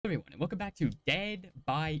everyone, and welcome back to Dead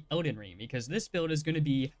by Elden Ring, because this build is going to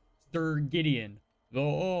be Sir Gideon, the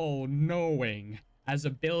all-knowing, as a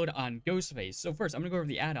build on Ghostface. So first, I'm going to go over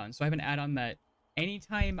the add-on. So I have an add-on that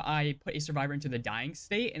anytime I put a survivor into the dying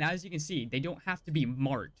state, and as you can see, they don't have to be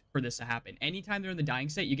marked for this to happen. Anytime they're in the dying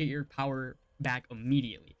state, you get your power back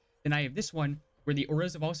immediately. Then I have this one, where the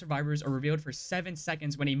auras of all survivors are revealed for 7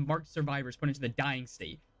 seconds when a marked survivor is put into the dying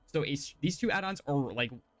state. So these two add-ons are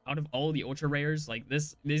like, out of all the ultra rares, like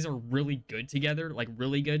these are really good together, like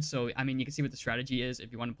really good. So I mean, you can see what the strategy is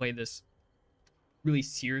if you want to play this really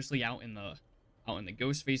seriously out in the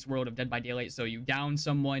Ghostface world of Dead by Daylight. So you down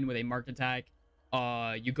someone with a marked attack,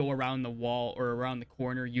 you go around the wall or around the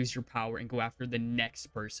corner, use your power, and go after the next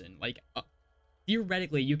person. Like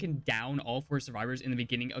theoretically, you can down all 4 survivors in the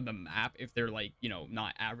beginning of the map if they're like, you know,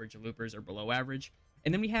 not average loopers or below average.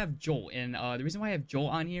 And then we have Joel, and the reason why I have Joel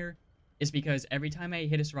on here is because every time I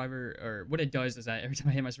hit a survivor, or what it does is that every time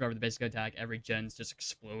I hit my survivor with the basic attack, every gens just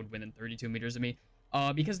explode within 32 meters of me.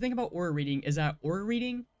 Because the thing about aura reading is that aura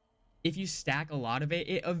reading, if you stack a lot of it,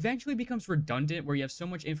 it eventually becomes redundant where you have so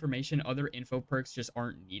much information, other info perks just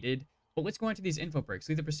aren't needed. But let's go into these info perks.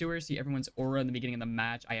 Leave the pursuer, see everyone's aura in the beginning of the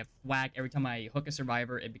match. I have thwack. Every time I hook a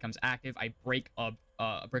survivor, it becomes active. I break a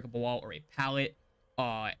breakable wall or a pallet.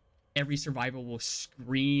 Every survivor will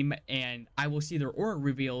scream, and I will see their aura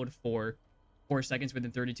revealed for 4 seconds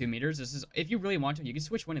within 32 meters. This is, if you really want to, you can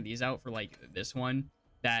switch one of these out for like this one,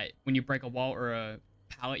 that when you break a wall or a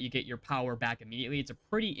pallet, you get your power back immediately. It's a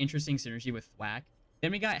pretty interesting synergy with thwack.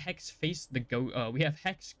 Then we got Hex Ghostface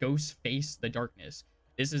the Darkness.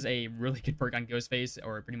 This is a really good perk on Ghostface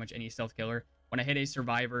or pretty much any stealth killer. When I hit a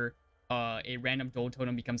survivor, a random dual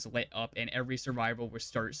totem becomes lit up, and every survivor will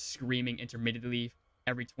start screaming intermittently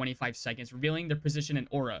every 25 seconds, revealing their position and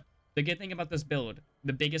aura. The good thing about this build,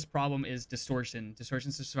 the biggest problem is distortion.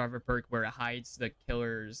 Distortion's the survivor perk where it hides the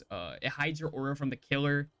killer's, it hides your aura from the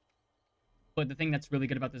killer. But the thing that's really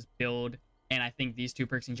good about this build, and I think these two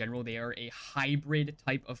perks in general, they are a hybrid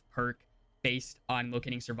type of perk based on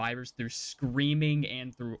locating survivors through screaming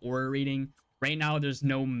and through aura reading. Right now, there's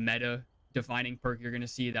no meta defining perk you're going to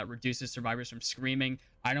see that reduces survivors from screaming.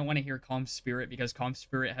 I don't want to hear Calm Spirit because Calm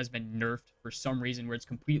Spirit has been nerfed for some reason where it's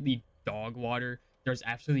completely dog water. There's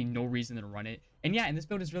absolutely no reason to run it. And yeah, and this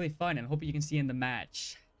build is really fun, and I hope you can see in the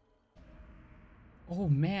match. Oh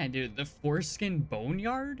man, dude, the foreskin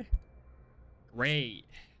boneyard? Great.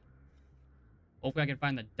 Hopefully I can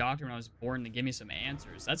find the doctor when I was born to give me some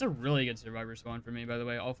answers. That's a really good survivor spawn for me, by the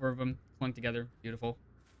way. All 4 of them clunked together. Beautiful.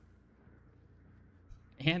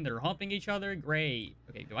 And they're humping each other. Great.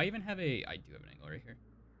 Okay, do I even have a... I do have an angle right here.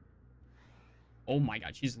 Oh my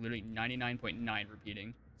god, she's literally 99.9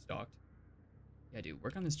 repeating. Stalked. Yeah, dude,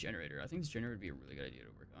 work on this generator. I think this generator would be a really good idea to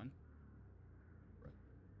work on.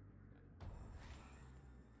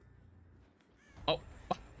 Oh.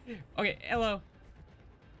 Okay, hello.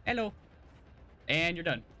 Hello. And you're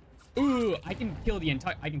done. Ooh, I can kill the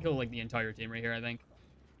entire... I can kill, like, the entire team right here, I think.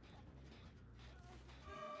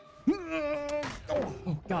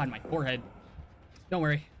 Oh god, my forehead. Don't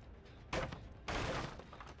worry.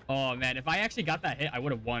 Oh man, if I actually got that hit, I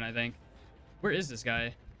would have won, I think. Where is this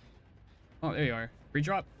guy? Oh, there you are. Free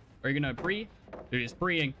drop. Are you gonna pre? Dude, he's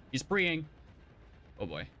preing. He's preing. Oh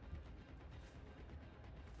boy.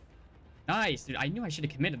 Nice, dude. I knew I should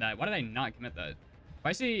have committed that. Why did I not commit that?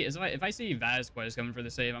 If I see Vasquez coming for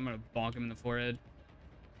the save, I'm gonna bonk him in the forehead.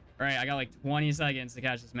 All right, I got like 20 seconds to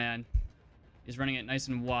catch this man. He's running it nice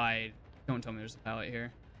and wide. Don't tell me there's a pallet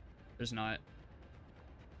here. There's not.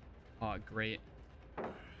 Oh, great.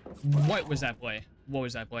 What was that play? What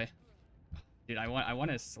was that play? Dude, I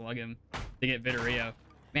want to slug him to get Vittorio.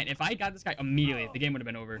 Man, if I got this guy immediately, the game would have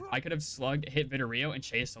been over. I could have slugged, hit Vittorio, and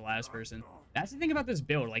chased the last person. That's the thing about this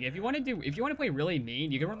build. Like, if you want to play really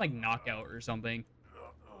mean, you can run like knockout or something,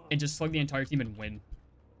 and just slug the entire team and win.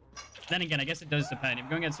 Then again, I guess it does depend. If you're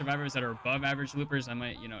going against survivors that are above average loopers, I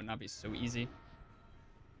might, you know, not be so easy.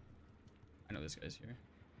 I know this guy's here.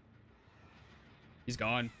 He's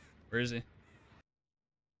gone. Where is he?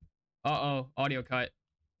 Uh-oh. Audio cut.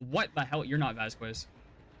 What the hell? You're not Vasquez.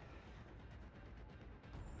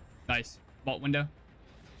 Nice. Vault window.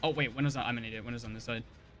 Oh, wait. Window's not... I'm an idiot. Window's on this side.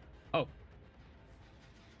 Oh.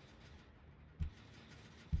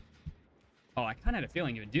 Oh, I kind of had a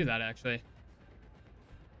feeling you would do that, actually.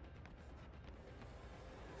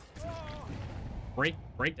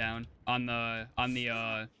 Breakdown on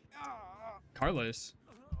the Carlos.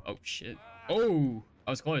 Oh shit. Oh,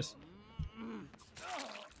 that was close.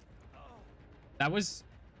 That's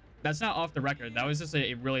not off the record. That was just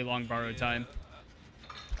a really long borrowed time.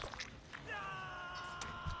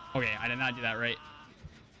 Okay, I did not do that right.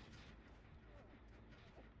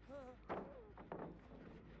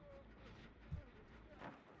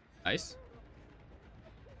 Nice.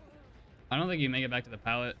 I don't think you make it back to the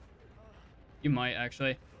pallet. You might,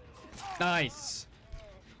 actually. Nice.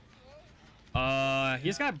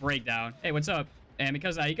 He's got breakdown. Hey, what's up? And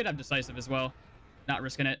because he could have decisive as well. Not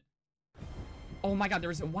risking it. Oh my god,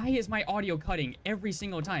 why is my audio cutting every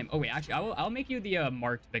single time? Oh wait, actually, I'll make you the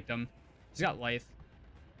marked victim. He's got life.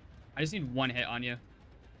 I just need one hit on you.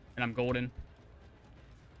 And I'm golden.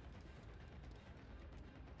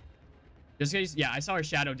 Just in case, yeah, I saw her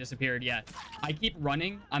shadow disappeared, yeah. I keep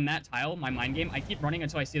running on that tile, my mind game. I keep running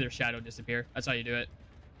until I see their shadow disappear. That's how you do it.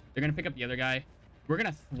 They're gonna pick up the other guy. We're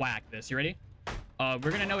gonna thwack this. You ready? We're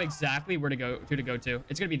gonna know exactly where to go to.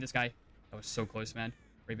 It's gonna be this guy. That was so close, man.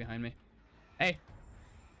 Right behind me. Hey.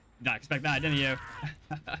 Did not expect that, didn't you?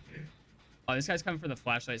 Oh, this guy's coming for the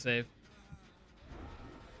flashlight save.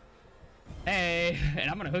 Hey, and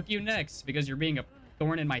I'm gonna hook you next because you're being a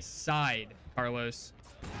thorn in my side, Carlos.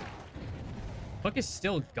 Hook is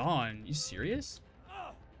still gone. You serious?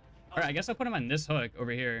 All right, I guess I'll put him on this hook over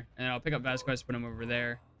here, and then I'll pick up Vasquez, put him over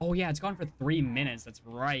there. Oh yeah, it's gone for 3 minutes. That's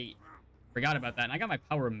right. Forgot about that, and I got my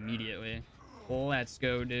power immediately. Let's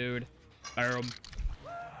go, dude. Yeah,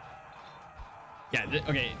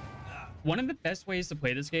 okay. One of the best ways to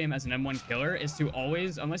play this game as an M1 killer is to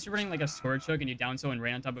always, unless you're running like a squirt choke and you down someone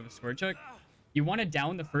right on top of a squirt choke, you want to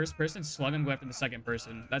down the first person, slug and go after the second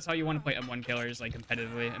person. That's how you want to play M1 killers, like,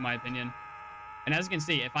 competitively, in my opinion. And as you can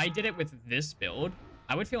see, if I did it with this build,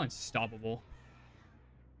 I would feel unstoppable.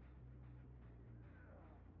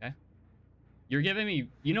 Okay. You're giving me,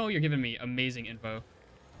 you're giving me amazing info.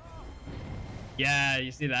 Yeah,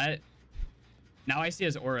 you see that? Now I see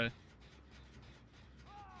his aura.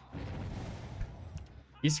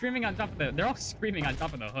 He's screaming on top of they're all screaming on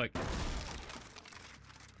top of the hook.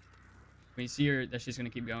 When you see her, that she's gonna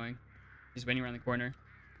keep going. She's waiting around the corner.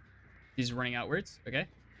 She's running outwards. Okay,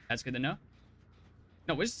 that's good to know.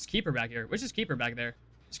 No, let's just keep her back here. Let's just keep her back there.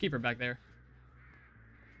 Just keep her back there.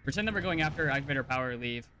 Pretend that we're going after her, activate her power,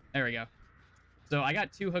 leave. There we go. So I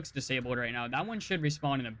got 2 hooks disabled right now. That one should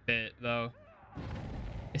respawn in a bit, though.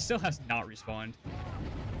 It still has not respawned.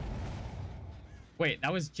 Wait,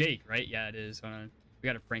 that was Jake, right? Yeah, it is. Hold on. We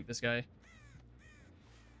gotta prank this guy.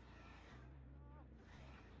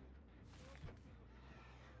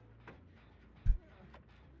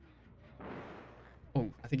 Oh,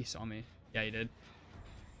 I think he saw me. Yeah, he did.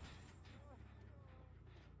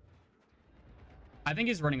 I think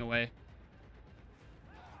he's running away.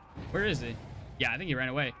 Where is he? Yeah, I think he ran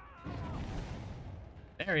away.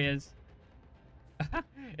 There he is.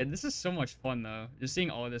 And this is so much fun, though. Just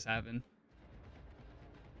seeing all of this happen.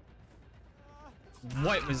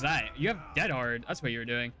 What was that? You have dead hard. That's what you were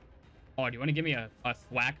doing. Oh, do you want to give me a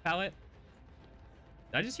thwack pallet?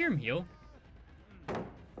 Did I just hear him heal?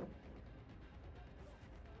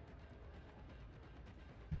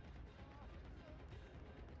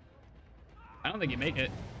 I don't think you make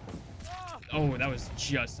it. Oh, that was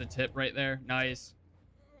just a tip right there. Nice.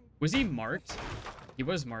 Was he marked? He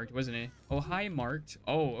was marked, wasn't he? Oh, hi, marked.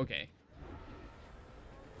 Oh, okay.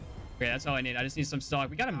 Okay, that's all I need. I just need some stock.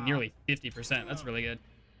 We got him nearly 50%. That's really good.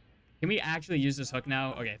 Can we actually use this hook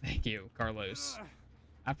now? Okay, thank you, Carlos.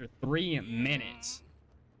 After 3 minutes.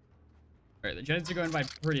 All right, the Jets are going by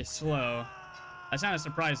pretty slow. That's not a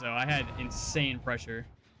surprise, though. I had insane pressure.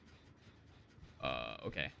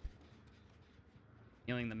 Okay.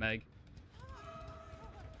 Healing the Meg.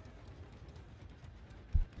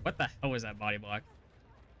 What the hell was that body block?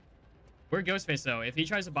 We're Ghostface, though. If he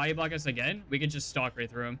tries to body block us again, we can just stalk right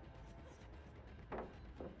through him.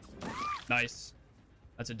 Nice.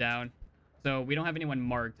 That's a down. So we don't have anyone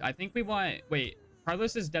marked. I think we want... Wait,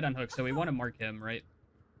 Carlos is dead on hook, so we want to mark him, right?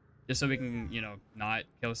 Just so we can, not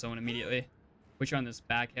kill someone immediately. Put you on this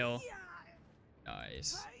back hill.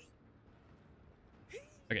 Nice.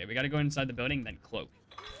 Okay, we got to go inside the building, then cloak.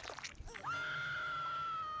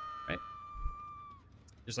 Right?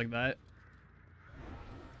 Just like that.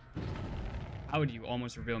 How would you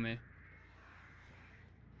almost reveal me?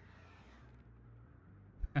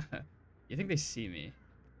 You think they see me?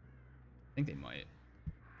 I think they might.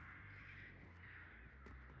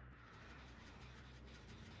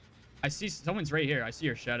 I see someone's right here. I see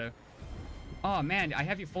your shadow. Oh man, I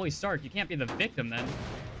have you fully Stark. You can't be the victim then.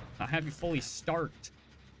 I have you fully Starked.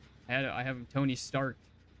 I have Tony Stark.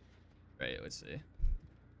 Right, let's see.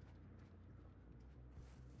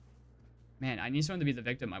 Man, I need someone to be the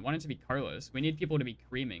victim. I want it to be Carlos. We need people to be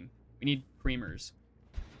creaming. We need creamers.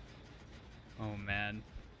 Oh man.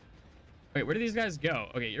 Wait, where do these guys go?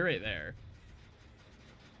 Okay, you're right there.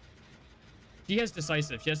 She has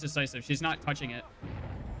decisive. She has decisive. She's not touching it.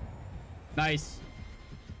 Nice.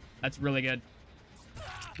 That's really good.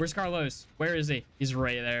 Where's Carlos? Where is he? He's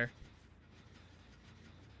right there.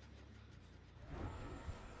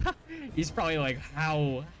 He's probably like,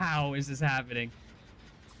 how is this happening?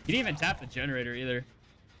 He didn't even tap the generator either.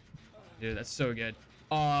 Dude, that's so good.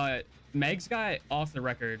 Meg's got off the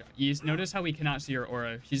record. You notice how we cannot see her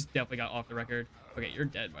aura. She's definitely got off the record. Okay, you're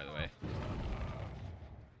dead, by the way.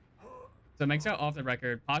 So Meg's got off the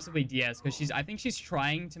record, possibly DS, because I think she's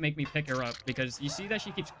trying to make me pick her up, because you see that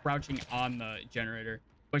she keeps crouching on the generator,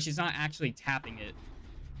 but she's not actually tapping it.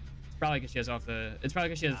 It's probably because she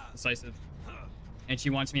has decisive, and she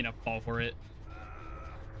wants me to fall for it.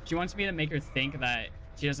 She wants me to make her think that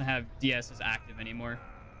she doesn't have DS as active anymore,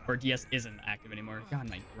 or DS isn't active anymore. God,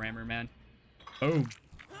 my grammar, man. Boom.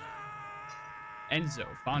 Enzo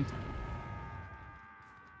Fontaine.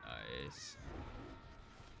 Nice.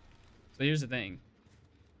 So here's the thing.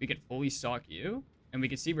 We could fully stalk you, and we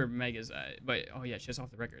can see where Meg is at. But, oh yeah, she has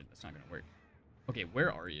off the record. That's not going to work. Okay,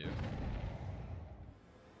 where are you?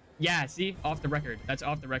 Yeah, see? Off the record. That's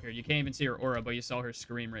off the record. You can't even see her aura, but you saw her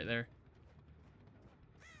scream right there.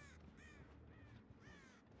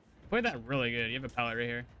 Played that really good. You have a pallet right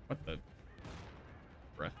here. What the...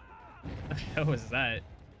 Bruh. What the hell was that?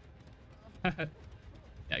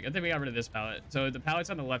 Yeah, good thing we got rid of this pallet. So the pallet's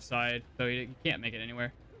on the left side, so you can't make it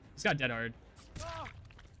anywhere. It's got dead hard.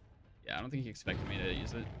 Yeah, I don't think he expected me to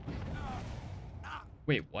use it.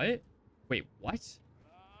 Wait, what? Wait, what?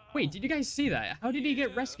 Wait, did you guys see that? How did he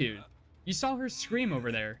get rescued? You saw her scream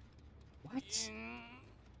over there. What?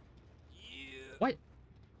 What?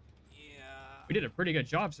 We did a pretty good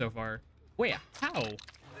job so far. Wait, how?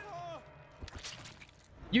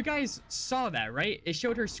 You guys saw that, right? It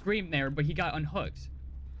showed her scream there, but he got unhooked.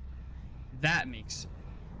 That makes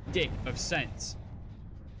dick of sense.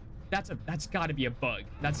 That's gotta be a bug.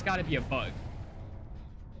 That's gotta be a bug.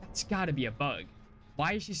 That's gotta be a bug.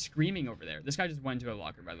 Why is she screaming over there? This guy just went into a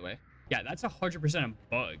locker, by the way. Yeah, that's 100% a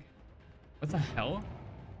bug. What the hell?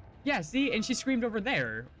 Yeah, see? And she screamed over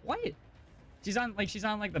there. What? She's on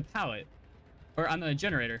like the pallet. Or on the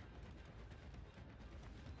generator.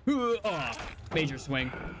 Oh, major swing.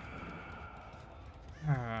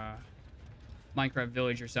 Minecraft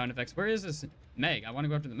villager sound effects. Where is this Meg? I want to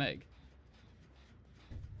go after the Meg.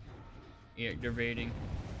 Activating.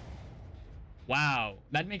 Wow,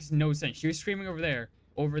 that makes no sense. She was screaming over there,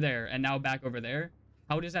 and now back over there.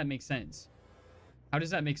 How does that make sense? How does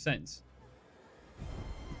that make sense?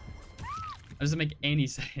 That doesn't make any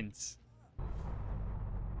sense.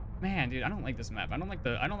 Man, dude, I don't like this map. I don't like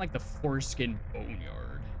the foreskin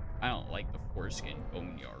boneyard. I don't like the foreskin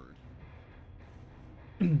boneyard.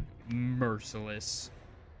 Merciless.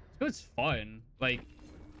 So it's fun. Like,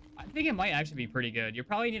 I think it might actually be pretty good. You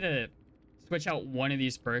probably need to switch out one of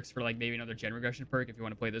these perks for like maybe another gen regression perk if you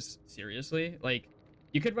want to play this seriously. Like,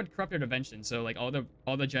 you could run corrupted intervention, so like all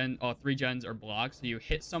 3 gens are blocked, so you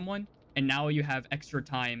hit someone and now you have extra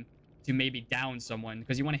time to maybe down someone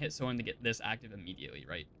because you want to hit someone to get this active immediately,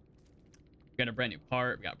 right? We got a brand new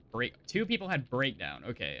part. We got break. 2 people had breakdown.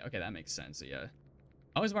 Okay, that makes sense. So yeah,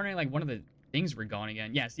 I was wondering like one of the things were gone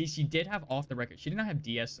again. Yeah, see, she did have off the record. She did not have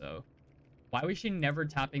DS though. Why was she never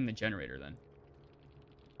tapping the generator then?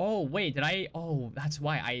 Oh, wait, oh, that's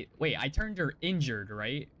why I turned her injured,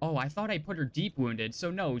 right? Oh, I thought I put her deep wounded. So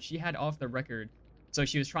no, she had off the record. So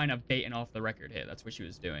she was trying to bait an off the record hit. That's what she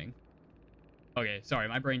was doing. Okay, sorry,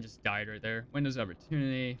 my brain just died right there. Windows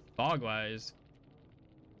opportunity, Fogwise.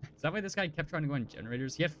 Is that why this guy kept trying to go on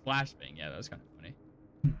generators? He had flashbang. Yeah, that was kind of funny.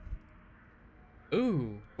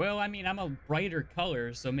 Ooh, well, I mean, I'm a brighter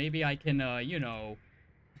color, so maybe I can, you know,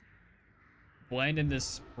 blend in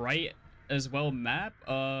this bright as well map.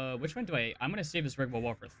 Which one do I'm gonna save this regular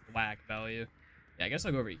wall for thwack value. Yeah, I guess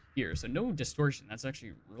I'll go over here. So no distortion. That's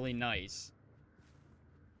actually really nice.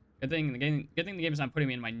 Good thing the game is not putting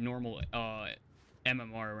me in my normal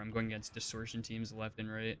MMR where I'm going against distortion teams left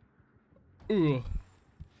and right. Ooh.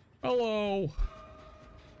 Hello.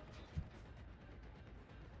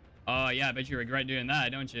 Yeah, I bet you regret doing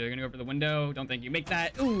that, don't you? You're gonna go for the window. Don't think you make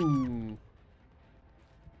that. Ooh.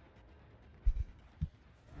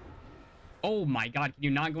 Oh my god, can you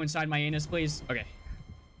not go inside my anus, please? Okay.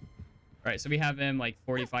 Alright, so we have him like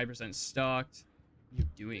 45% stocked. What are you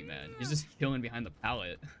doing, man? He's just killing behind the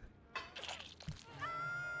pallet.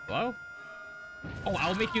 Hello? Oh,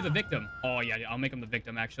 I'll make you the victim. Oh, yeah, I'll make him the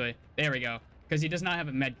victim, actually. There we go. Because he does not have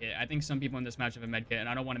a med kit. I think some people in this match have a med kit, and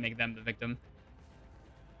I don't want to make them the victim.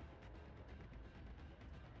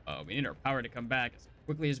 Oh, we need our power to come back as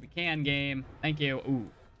quickly as we can, game. Thank you. Ooh.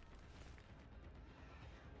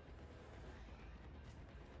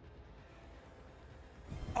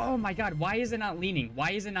 Oh my god, why is it not leaning?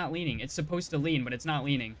 Why is it not leaning? It's supposed to lean, but it's not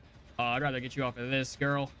leaning. I'd rather get you off of this,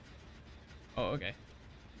 girl. Oh, okay.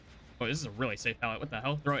 Oh, this is a really safe pallet. What the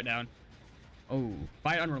hell? Throw it down. Oh,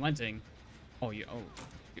 fight unrelenting. Oh, you. Oh,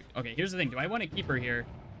 dude. Okay. Here's the thing. Do I want to keep her here?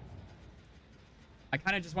 I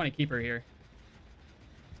kind of just want to keep her here.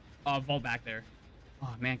 Vault back there.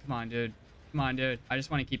 Oh man, come on, dude. Come on, dude. I just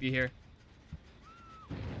want to keep you here.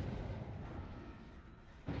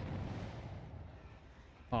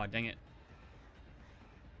 Oh, dang it.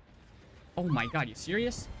 Oh my god, you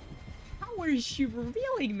serious? How is she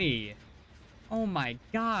revealing me? Oh my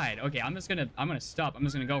god. Okay, I'm gonna stop. I'm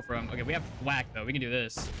just gonna go for him. Okay, we have whack though. We can do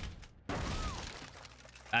this.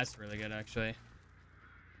 That's really good, actually.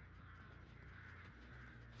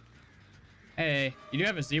 Hey, you do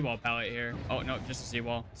have a Z-wall pallet here. Oh, no, just a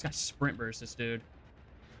Z-wall. It's got sprint burst, this dude.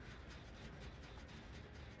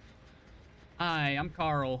 Hi, I'm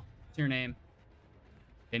Carl. What's your name?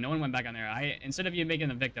 Okay, no one went back on there. Instead of you making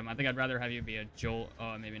the victim, I think I'd rather have you be a Jolt.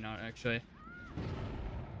 Oh, maybe not, actually.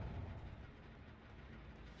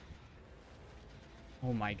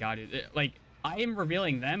 Oh my god, dude. Like, I am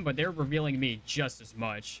revealing them, but they're revealing me just as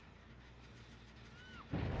much.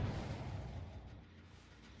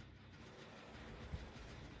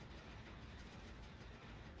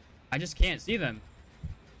 I just can't see them.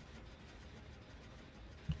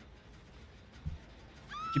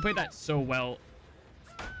 She played that so well.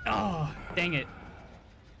 Oh, dang it.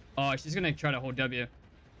 Oh, she's gonna try to hold W.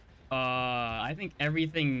 I think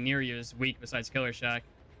everything near you is weak besides Killer Shack.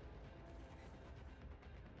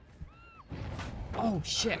 Oh,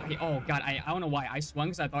 shit. Oh, God. I don't know why. I swung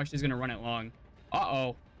because I thought she was gonna run it long.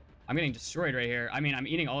 Uh-oh. I'm getting destroyed right here. I mean, I'm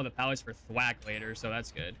eating all the pallets for thwack later, so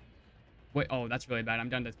that's good. Wait, oh, that's really bad. I'm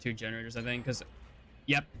down to 2 generators, I think, because...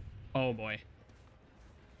 Yep. Oh, boy.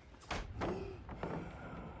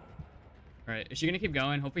 Alright, is she gonna keep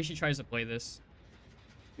going? Hopefully she tries to play this.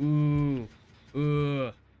 Ooh.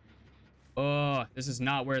 Ooh. Oh, this is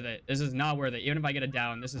not worth it. This is not worth it. Even if I get it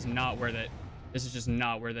down, this is not worth it. This is just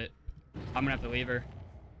not worth it. I'm gonna have to leave her.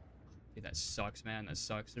 Dude, that sucks, man. That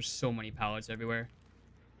sucks. There's so many pallets everywhere.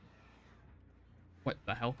 What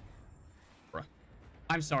the hell? Bruh.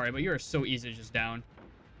 I'm sorry, but you are so easy to just down.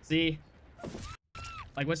 See?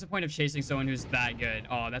 Like, what's the point of chasing someone who's that good?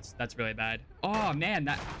 Oh, that's really bad. Oh, man,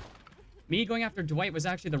 that... Me going after Dwight was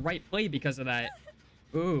actually the right play because of that.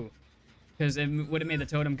 Ooh. Because it would have made the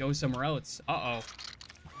totem go somewhere else. Uh-oh.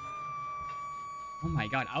 Oh my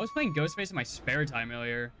god. I was playing Ghostface in my spare time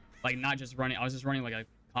earlier. Like, not just running. I was just running like a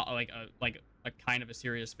kind of a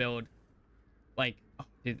serious build. Like, oh,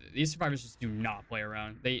 dude, these survivors just do not play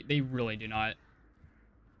around. They really do not.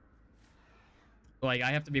 Like,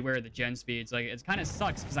 I have to be aware of the gen speeds. Like, it kind of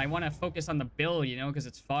sucks because I want to focus on the build, you know, because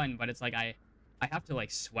it's fun. But it's like I have to,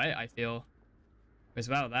 like, sweat, I feel. Because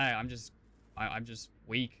without that, I'm just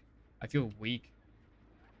weak. I feel weak.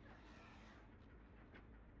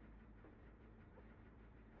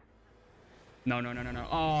 No.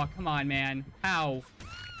 Oh, come on, man. How?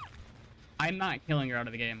 I'm not killing her out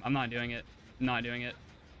of the game. I'm not doing it. I'm not doing it.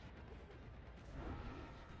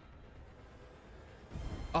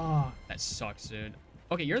 Oh, that sucks, dude.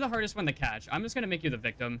 Okay, you're the hardest one to catch. I'm just gonna make you the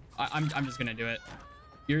victim. I'm just gonna do it.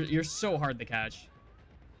 You're so hard to catch.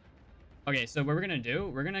 Okay, so what we're gonna do,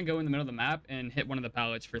 we're gonna go in the middle of the map and hit one of the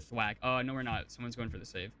pallets for thwack. Oh, no, we're not. Someone's going for the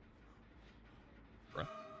save. Bruh.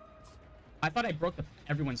 I thought I broke the...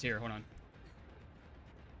 Everyone's here. Hold on.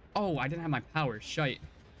 Oh, I didn't have my power. Shite.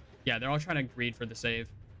 Yeah, they're all trying to greed for the save.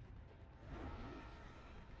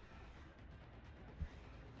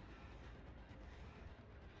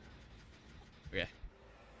 Okay.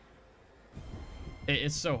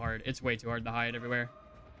 It's so hard. It's way too hard to hide everywhere.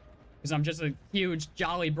 Because I'm just a huge,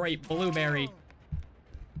 jolly, bright blueberry.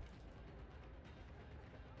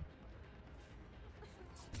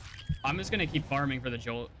 I'm just going to keep farming for the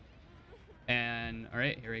jolt. And,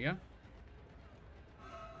 alright, here we go.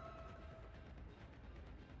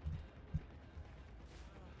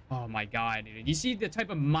 Oh my god, dude. You see the type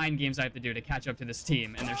of mind games I have to do to catch up to this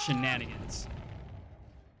team and their shenanigans.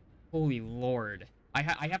 Holy lord. I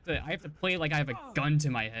have to play like I have a gun to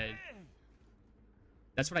my head.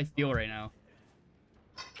 That's what I feel right now.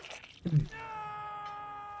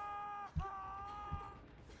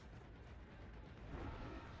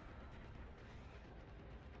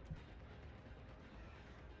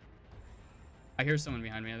 I hear someone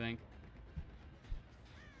behind me, I think.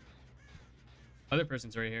 Other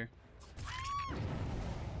person's right here.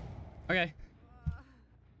 Okay.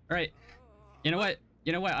 Alright. You know what?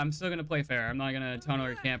 You know what? I'm still gonna play fair. I'm not gonna tunnel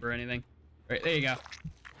or camp or anything. Alright, there you go.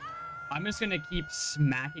 I'm just gonna keep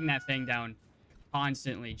smacking that thing down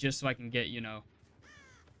constantly just so I can get, you know...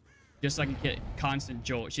 Just so I can get constant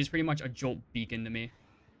jolt. She's pretty much a jolt beacon to me.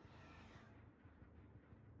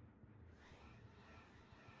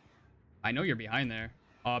 I know you're behind there.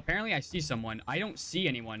 Apparently I see someone. I don't see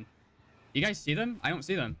anyone. You guys see them? I don't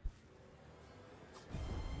see them.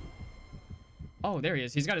 Oh, there he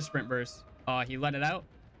is. He's got a sprint burst. He let it out.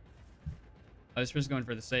 Oh, this person's going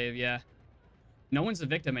for the save, yeah. No one's the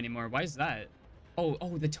victim anymore. Why is that?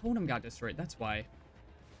 Oh, the totem got destroyed. That's why.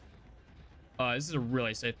 This is a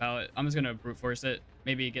really safe pallet. I'm just gonna brute force it.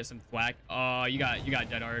 Maybe get some thwack. You got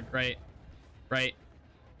dead hard, right? Right.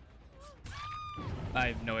 I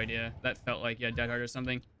have no idea. That felt like you had dead hard or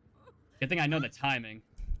something. Good thing I know the timing.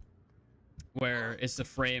 Where it's the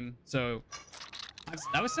frame. So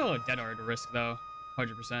that was still a dead hard risk though.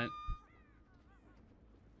 100%.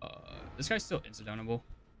 This guy's still incidentable.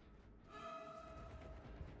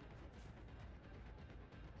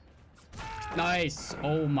 Nice.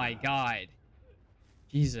 Oh my god.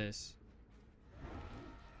 Jesus.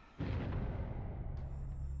 The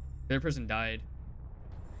other person died.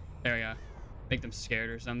 There we go. Make them scared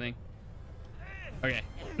or something. Okay.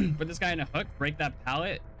 Put this guy in a hook. Break that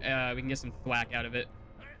pallet. We can get some thwack out of it.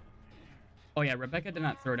 Oh yeah, Rebecca did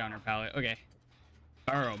not throw down her pallet. Okay.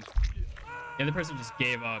 Boom. The other person just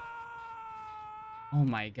gave up. Oh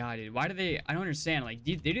my god, dude. Why do they... I don't understand. Like,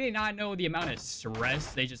 do they not know the amount of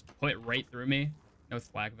stress they just put right through me? No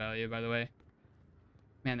thwack value, by the way.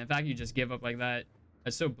 Man, the fact you just give up like that,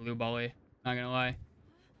 that's so blue bally. Not gonna lie.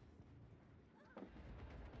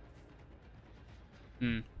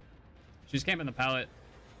 She's camping the pallet.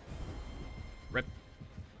 Rip.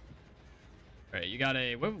 Alright, you got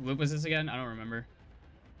a... What loop was this again? I don't remember.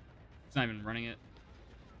 It's not even running it.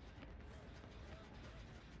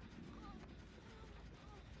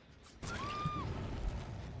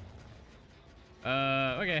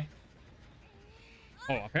 Okay.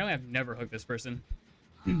 Oh, apparently I've never hooked this person.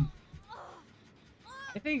 I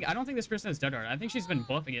don't think this person has dead hard. I think she's been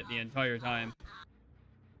bluffing it the entire time.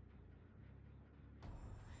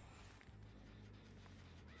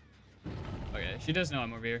 Okay, she does know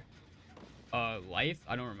I'm over here. Life?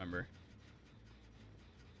 I don't remember.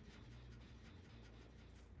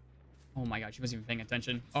 Oh my god, she wasn't even paying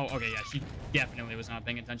attention. Oh, okay, yeah, she definitely was not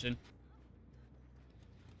paying attention.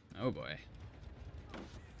 Oh boy.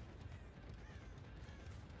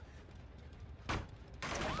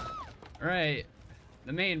 Alright,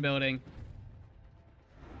 the main building.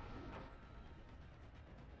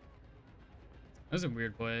 That was a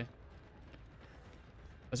weird play.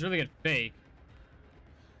 That's really good fake.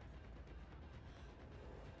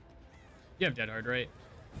 You have dead hard, right?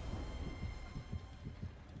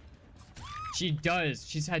 She does.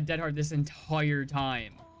 She's had dead hard this entire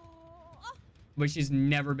time. But she's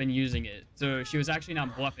never been using it. So she was actually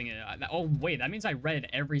not bluffing it. Oh, wait. That means I read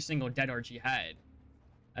every single dead hard she had.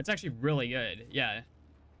 That's actually really good. Yeah.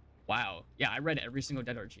 Wow. Yeah, I read every single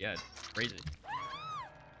dead hard she had. Crazy.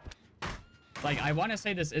 Like, I want to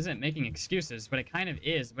say this isn't making excuses, but it kind of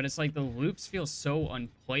is. But it's like the loops feel so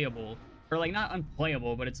unplayable. Or, like, not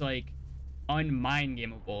unplayable, but it's like unmind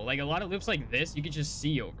gameable. Like, a lot of loops like this, you could just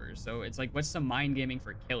see over. So it's like, what's the mind gaming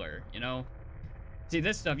for killer, you know? See,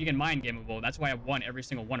 this stuff, you can mind gameable. That's why I won every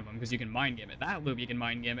single one of them, because you can mind game it. That loop, you can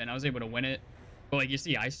mind game it, and I was able to win it. But, like, you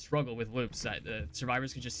see, I struggle with loops that the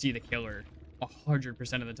survivors could just see the killer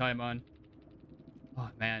 100% of the time on. Oh,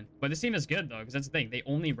 man. But this team is good, though, because that's the thing. They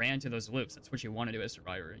only ran to those loops. That's what you want to do as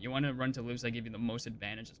Survivor. You want to run to loops that give you the most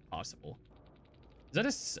advantage as possible. Is that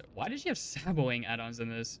a... Why did she have saboing add-ons in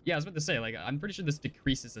this? Yeah, I was about to say, like, I'm pretty sure this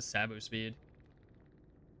decreases the sabo speed.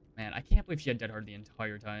 Man, I can't believe she had dead hard the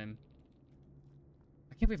entire time.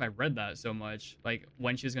 I can't believe I read that so much. Like,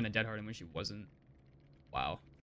 when she was going to dead hard and when she wasn't. Wow.